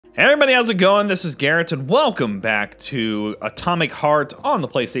Hey everybody, how's it going? This is Garrett, and welcome back to Atomic Heart on the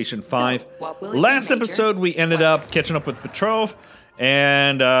PlayStation 5. Last episode, we ended up catching up with Petrov,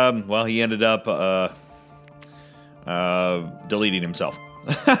 and, well, he ended up deleting himself.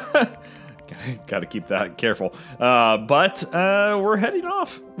 Gotta keep that careful. But we're heading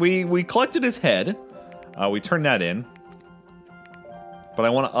off. We collected his head. We turned that in. But I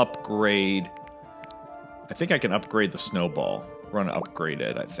want to upgrade... I think I can upgrade the snowball. We're gonna upgrade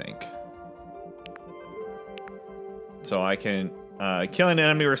it, I think. So I can... killing an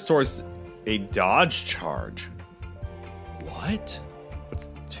enemy restores a dodge charge. What? What's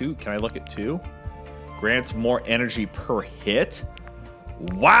 2? Can I look at 2? Grants more energy per hit?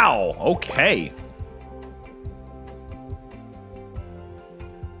 Wow! Okay.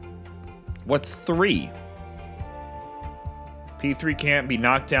 What's 3? P3 can't be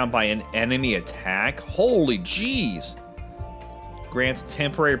knocked down by an enemy attack? Holy jeez! Grants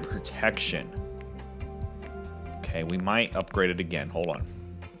temporary protection. Okay, we might upgrade it again. Hold on.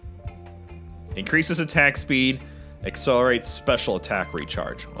 Increases attack speed. Accelerates special attack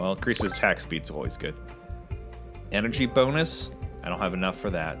recharge. Well, increases attack speed is always good. Energy bonus. I don't have enough for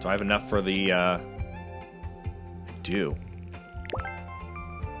that. Do I have enough for the... I do.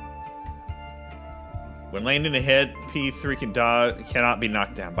 When landing a hit, P3 cannot be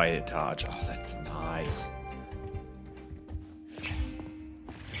knocked down by a dodge. Oh, that's nice.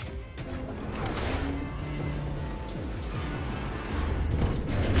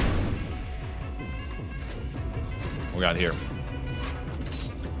 What we got here?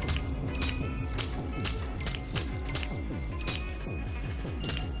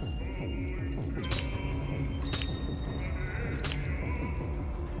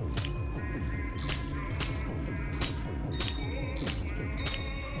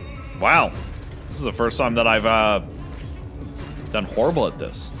 Wow, this is the first time that I've done horrible at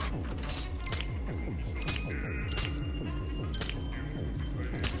this.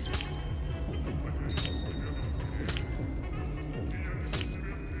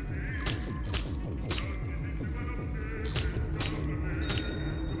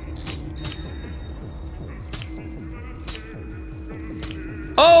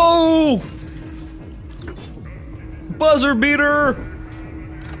 Oh! Buzzer beater!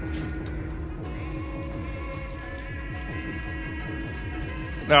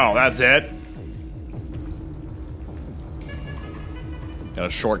 No, that's it. Got a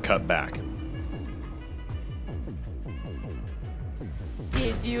shortcut back.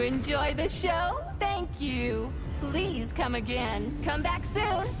 Did you enjoy the show? Thank you. Please come again. Come back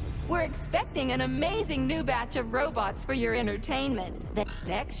soon. We're expecting an amazing new batch of robots for your entertainment. The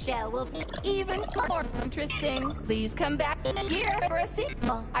next show will be even more interesting. Please come back here for a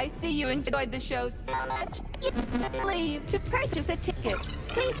sequel. I see you enjoyed the show so much. You leave to purchase a ticket.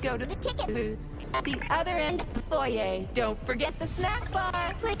 Please go to the ticket booth at the other end of the foyer. Don't forget the snack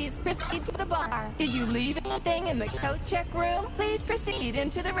bar. Please proceed to the bar. Did you leave anything in the coat check room? Please proceed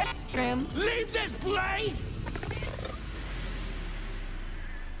into the restroom. Leave this place!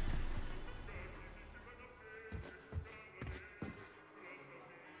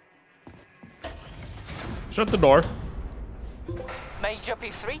 Shut the door. Major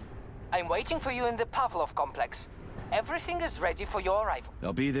P3, I'm waiting for you in the Pavlov complex. Everything is ready for your arrival.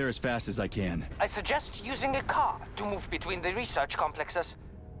 I'll be there as fast as I can. I suggest using a car to move between the research complexes.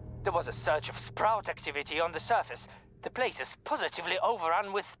 There was a surge of sprout activity on the surface. The place is positively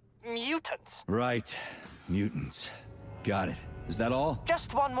overrun with mutants. Right. Mutants. Got it. Is that all?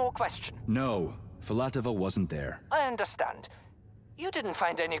 Just one more question. No. Filatova wasn't there. I understand. You didn't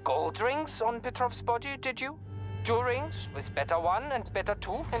find any gold rings on Petrov's body, did you? 2 rings with Beta 1 and Beta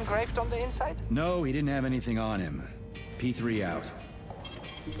 2 engraved on the inside? No, he didn't have anything on him. P3 out.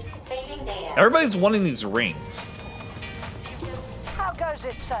 Everybody's wanting these rings. How goes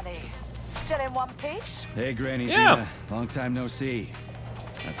it, Sonny? Still in one piece? Hey, Granny Yeah. Zena. Long time no see.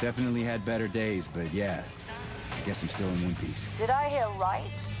 I've definitely had better days, but yeah. I guess I'm still in one piece. Did I hear right?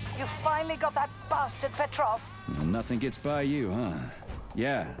 You finally got that bastard Petrov? Well, nothing gets by you, huh?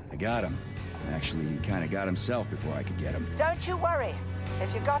 Yeah, I got him. Actually, he kind of got himself before I could get him. Don't you worry.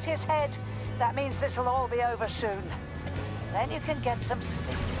 If you got his head, that means this'll all be over soon. Then you can get some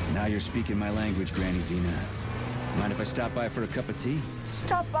sleep. Now you're speaking my language, Granny Zena. Mind if I stop by for a cup of tea?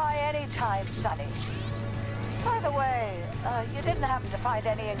 Stop by any time, Sonny. By the way, you didn't happen to find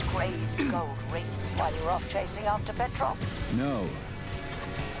any engraved gold rings while you were off chasing after Petrov? No.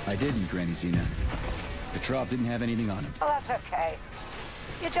 I didn't, Granny Zena. Petrov didn't have anything on him. Oh, that's okay.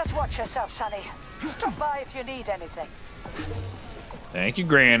 You just watch yourself, Sonny. Stop by if you need anything. Thank you,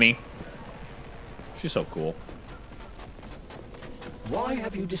 Granny. She's so cool. Why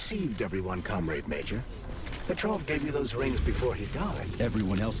have you deceived everyone, Comrade Major? Petrov gave you those rings before he died.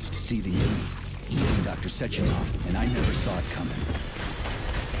 Everyone else is deceiving me. Even Dr. Sechenov, and I never saw it coming.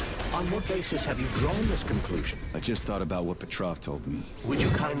 On what basis have you drawn this conclusion? I just thought about what Petrov told me. Would you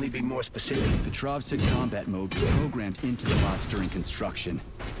kindly be more specific? Petrov said combat mode was programmed into the bots during construction.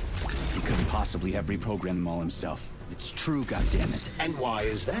 He couldn't possibly have reprogrammed them all himself. It's true, goddammit. And why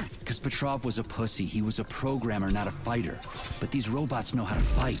is that? Because Petrov was a pussy. He was a programmer, not a fighter. But these robots know how to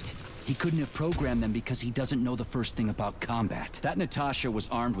fight. He couldn't have programmed them because he doesn't know the first thing about combat. That Natasha was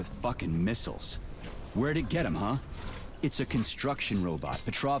armed with fucking missiles. Where'd it get him, huh? It's a construction robot.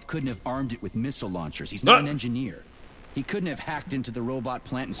 Petrov couldn't have armed it with missile launchers. He's not an engineer. He couldn't have hacked into the robot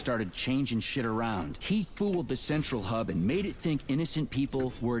plant and started changing shit around. He fooled the central hub and made it think innocent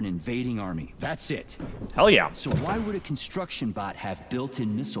people were an invading army. That's it. Hell yeah. So why would a construction bot have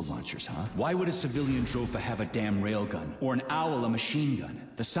built-in missile launchers, huh? Why would a civilian Drofa have a damn railgun? Or an owl a machine gun?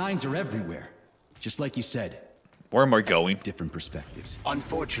 The signs are everywhere. Just like you said. Where am I going? Different perspectives.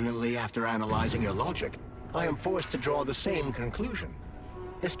 Unfortunately, after analyzing your logic, I am forced to draw the same conclusion.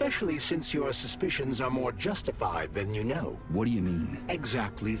 Especially since your suspicions are more justified than you know. What do you mean?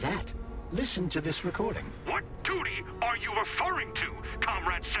 Exactly that. Listen to this recording. What duty are you referring to,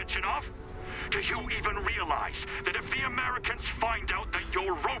 Comrade Sechenov? Do you even realize that if the Americans find out that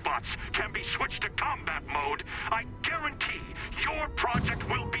your robots can be switched to combat mode, I guarantee your project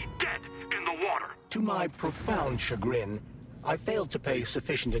will be dead in the water? To my profound chagrin, I failed to pay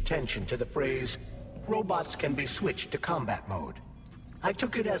sufficient attention to the phrase, robots can be switched to combat mode. I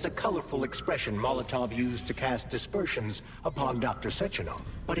took it as a colorful expression Molotov used to cast dispersions upon Dr. Sechenov.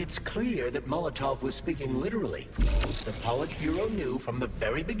 But it's clear that Molotov was speaking literally. The Politburo knew from the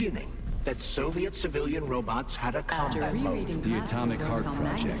very beginning that Soviet civilian robots had a combat mode. The Atomic Heart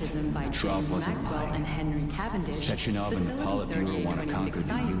Project. Petrov wasn't lying. Sechenov and the Politburo want to conquer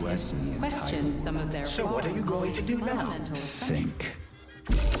the U.S. and the entire... So what are you going to do now? Think.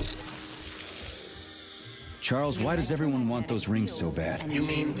 Charles, why does everyone want those rings so bad? You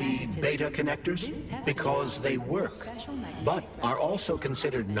mean the beta connectors? Because they work, but are also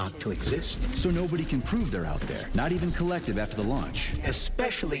considered not to exist. So nobody can prove they're out there, not even Collective after the launch.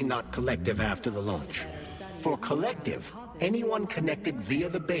 Especially not Collective after the launch. For Collective, anyone connected via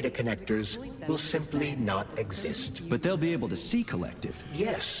the beta connectors will simply not exist. But they'll be able to see Collective.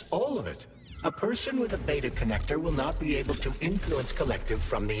 Yes, all of it. A person with a beta connector will not be able to influence Collective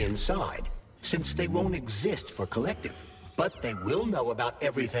from the inside, since they won't exist for Collective. But they will know about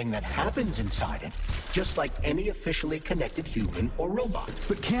everything that happens inside it, just like any officially connected human or robot.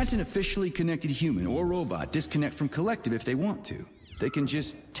 But can't an officially connected human or robot disconnect from Collective if they want to? They can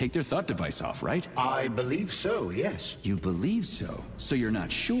just take their thought device off, right? I believe so, yes. You believe so? So you're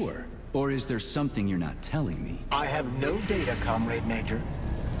not sure? Or is there something you're not telling me? I have no data, Comrade Major.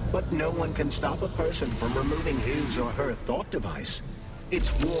 But no one can stop a person from removing his or her thought device.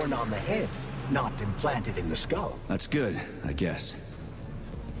 It's worn on the head, not implanted in the skull. That's good, I guess.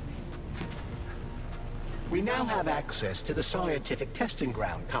 We now have access to the scientific testing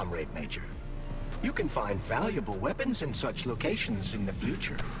ground, Comrade Major. You can find valuable weapons in such locations in the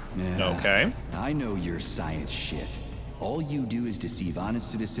future. Yeah, Okay. I know your science shit. All you do is deceive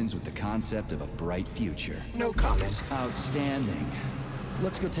honest citizens with the concept of a bright future. No comment. Outstanding.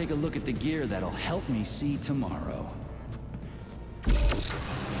 Let's go take a look at the gear that'll help me see tomorrow.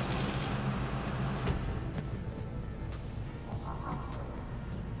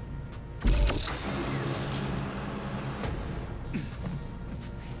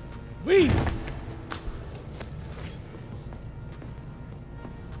 Whee!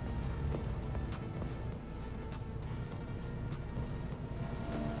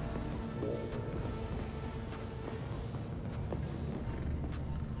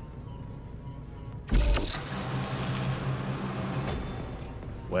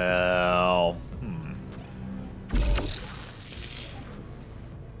 Well,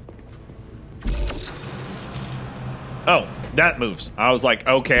 Oh, that moves. I was like,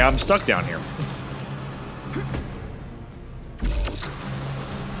 okay, I'm stuck down here.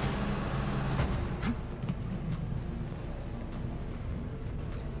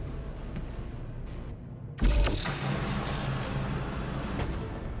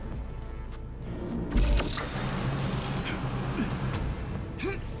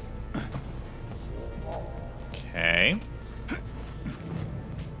 Okay.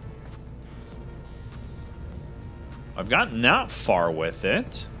 I've gotten that far with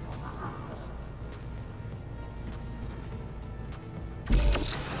it.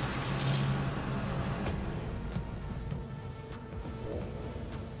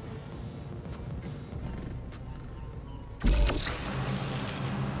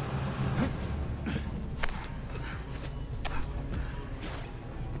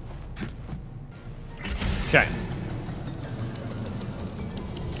 Okay.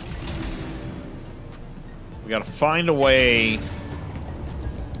 We gotta find a way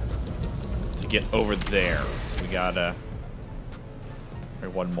to get over there. We gotta...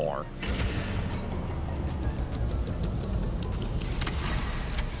 one more.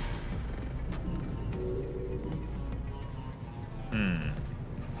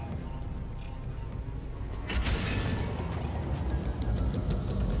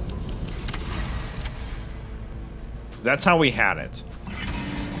 That's how we had it.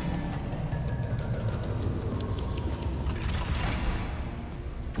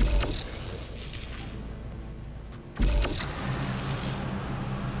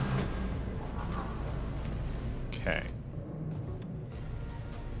 Okay.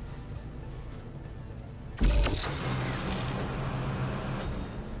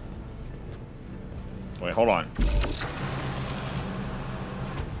 Wait, hold on.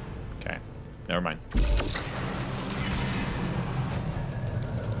 Okay. Never mind.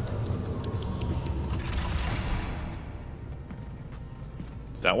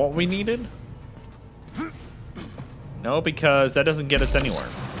 Is that what we needed? No, because that doesn't get us anywhere.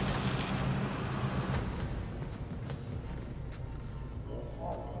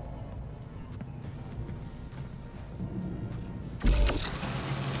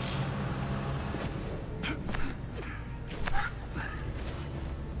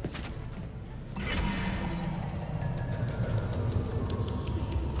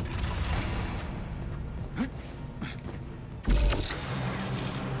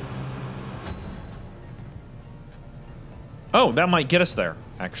 Oh, that might get us there,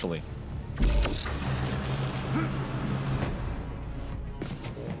 actually. Let's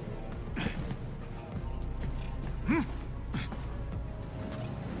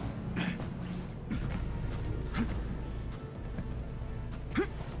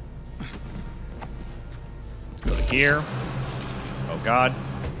go to here. Oh, God.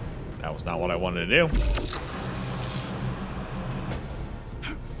 That was not what I wanted to do.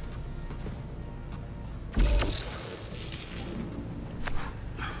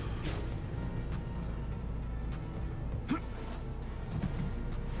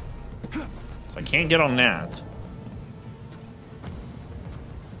 Can't get on that.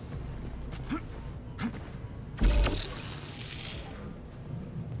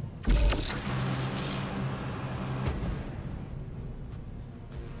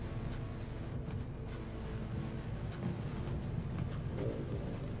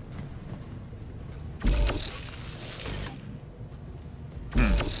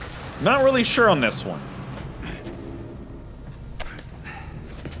 Not really sure on this one.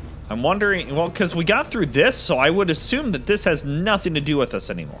 I'm wondering, well, because we got through this, so I would assume that this has nothing to do with us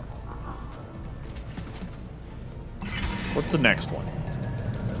anymore. What's the next one?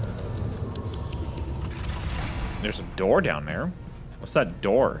 There's a door down there. What's that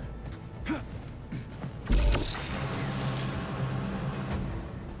door?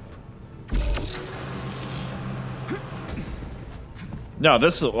 No,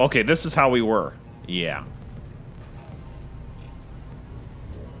 this is, okay, this is how we were. Yeah.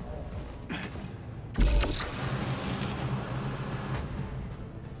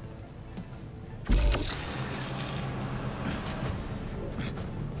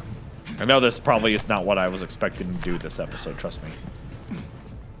 I know this probably is not what I was expecting to do this episode, trust me.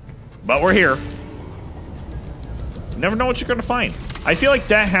 But we're here. You never know what you're going to find. I feel like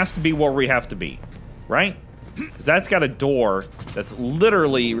that has to be where we have to be, right? Because that's got a door that's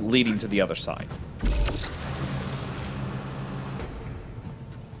literally leading to the other side.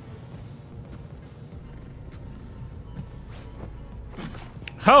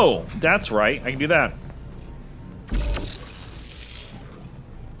 Oh, that's right. I can do that.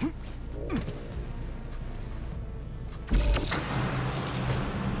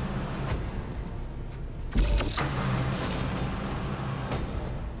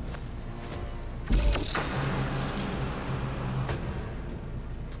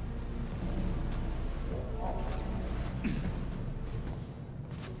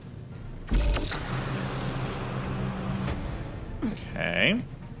 Okay.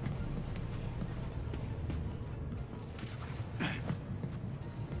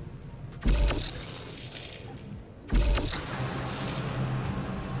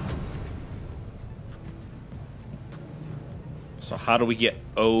 So how do we get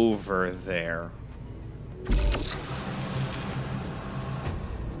over there?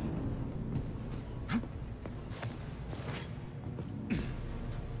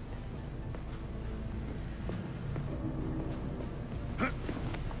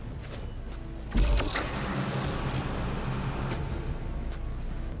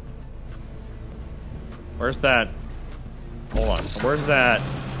 Where's that? Hold on. Where's that?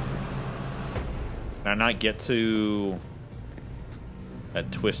 Can I not get to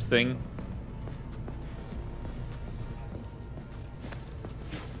that twist thing?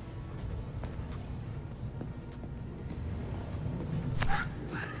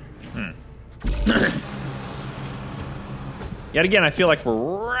 Yet again, I feel like we're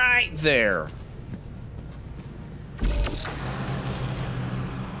right there.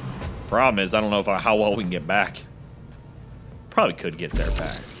 Problem is, I don't know how well we can get back. Probably could get there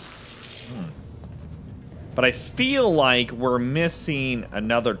back. But I feel like we're missing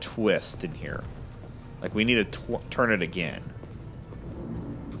another twist in here. Like we need to turn it again.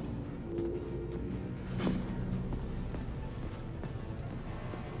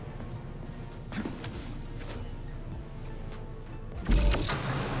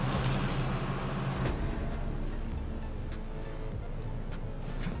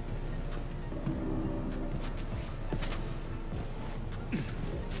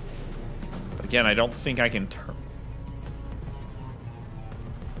 Again, I don't think I can turn.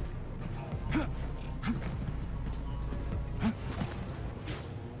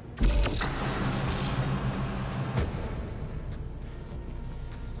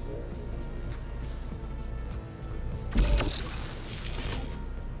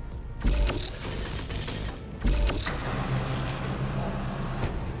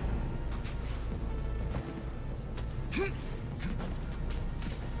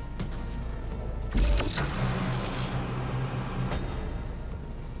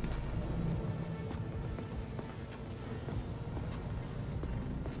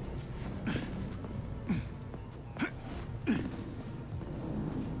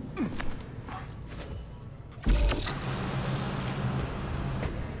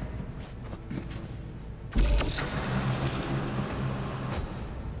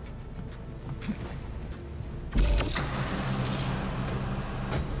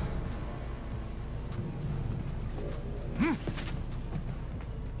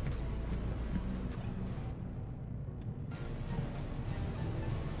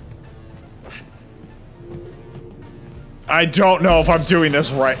 I don't know if I'm doing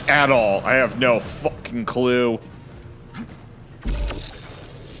this right at all. I have no fucking clue.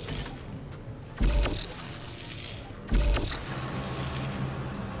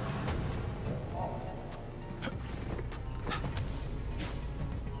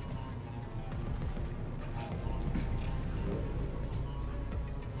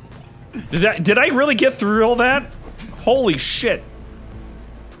 Did I really get through all that? Holy shit.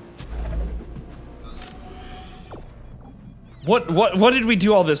 What did we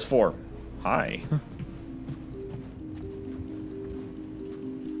do all this for? Hi.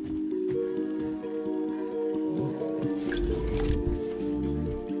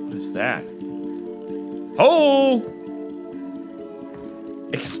 What is that? Oh!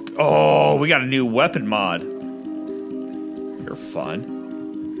 Oh, we got a new weapon mod. You're fun.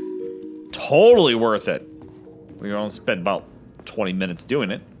 Totally worth it. We only spent about 20 minutes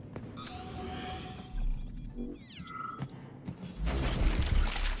doing it.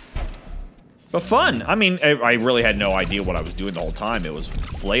 But fun. I mean, I really had no idea what I was doing the whole time. It was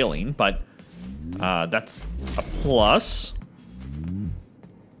flailing, but that's a plus.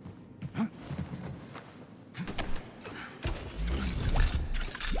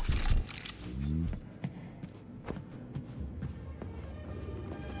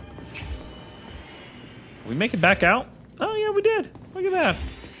 We make it back out? Oh, yeah, we did. Look at that.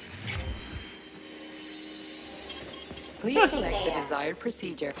 Please select the desired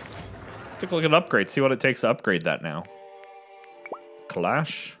procedure. Take a look at upgrade. See what it takes to upgrade that now.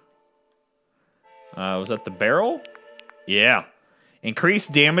 Clash. Was that the barrel? Yeah.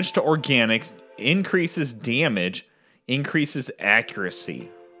 Increased damage to organics. Increases damage. Increases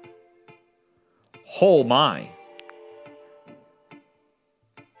accuracy. Oh my.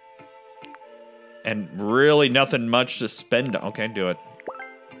 And really nothing much to spend. Okay, do it.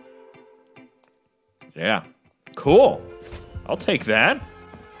 Yeah. Cool. I'll take that.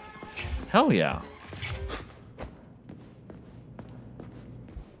 Hell yeah.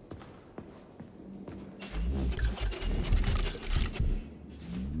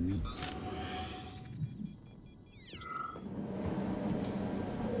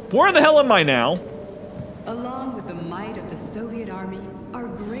 Where the hell am I now? Along with the might of the Soviet Army, our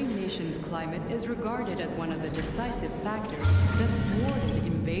great nation's climate is regarded as one of the decisive factors that thwarted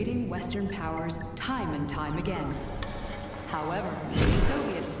invading Western powers time and time again. However,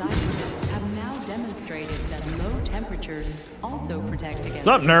 Soviet scientists have now demonstrated that low temperatures also protect against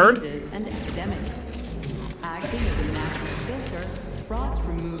diseases and epidemics. Acting as a natural filter, frost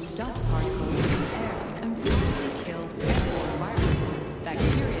removes dust particles from the air and against airborne viruses,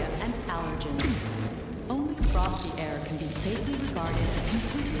 bacteria, and allergens. Only frosty air can be safely regarded as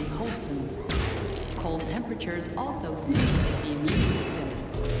completely wholesome. Cold temperatures also stimulate the immune system.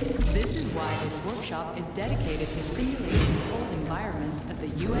 This is why this workshop is dedicated to simulating cold environments of the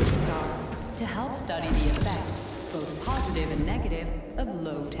USSR to help study the effects, both positive and negative, of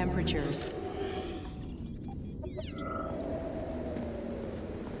low temperatures.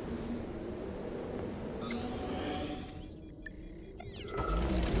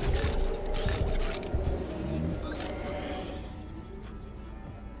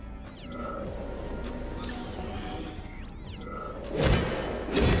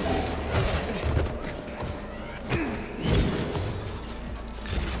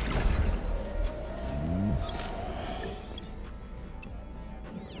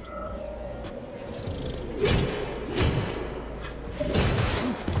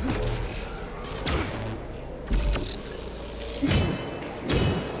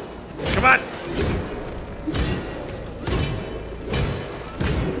 Come on!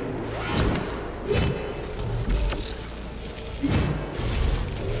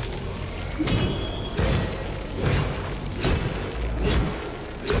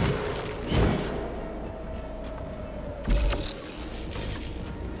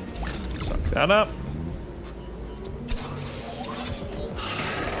 Suck that up.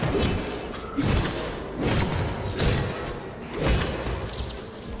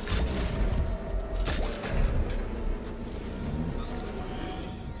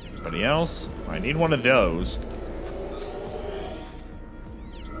 Anybody else? I need one of those.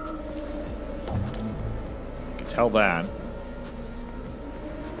 You can tell that.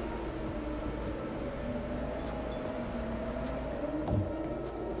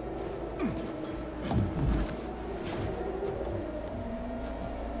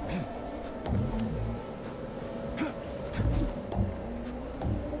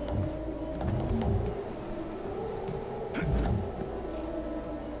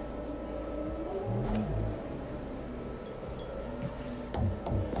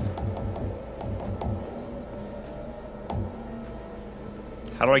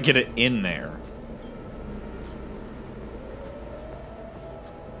 How do I get it in there?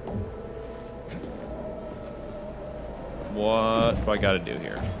 What do I gotta do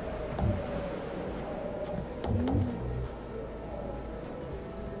here?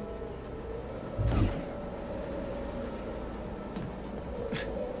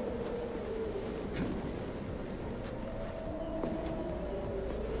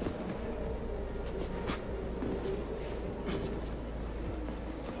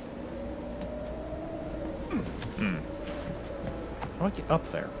 How do I get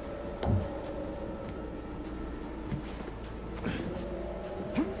up there?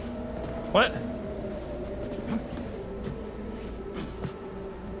 What?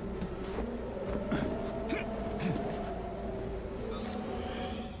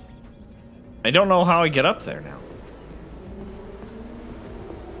 I don't know how I get up there now.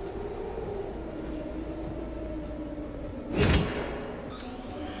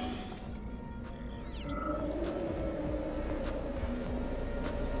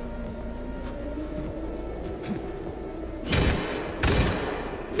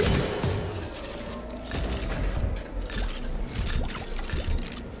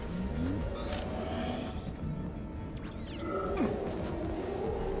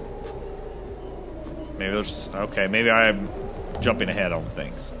 Maybe there's... Okay, maybe I'm jumping ahead on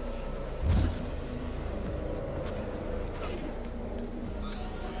things.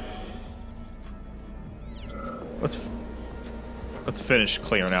 Let's finish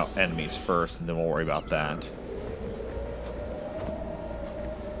clearing out enemies first, and then we'll worry about that.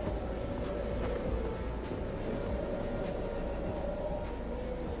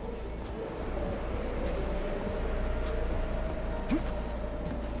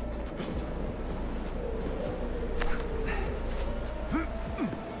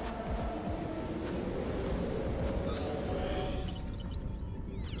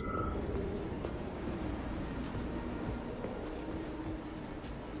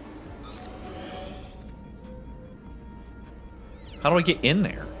 How do I get in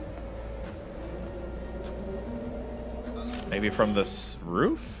there? Maybe from this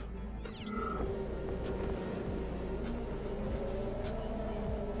roof?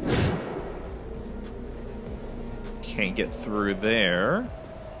 Can't get through there.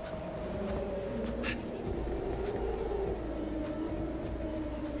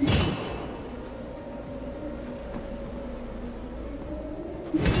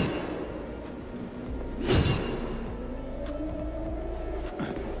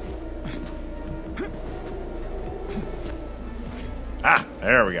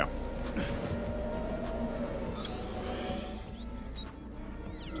 There we go.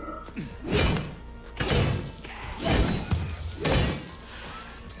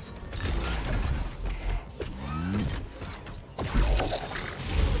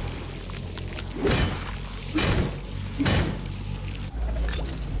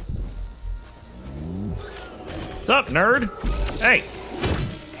 What's up, nerd? Hey.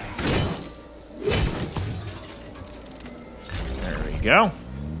 There we go.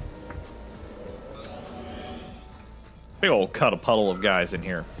 Big old puddle of guys in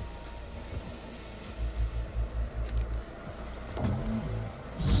here.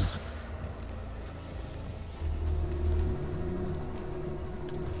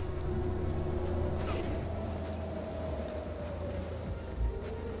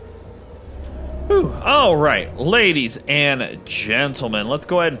 All right, ladies and gentlemen, let's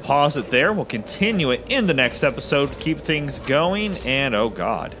go ahead and pause it there. We'll continue it in the next episode, keep things going, and oh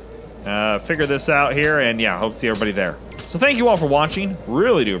god, figure this out here, and yeah, hope to see everybody there. So thank you all for watching,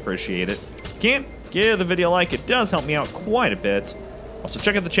 really do appreciate it. If you can, give the video a like, it does help me out quite a bit. Also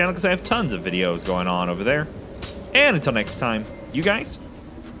check out the channel because I have tons of videos going on over there. And until next time, you guys,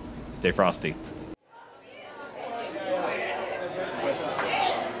 stay frosty.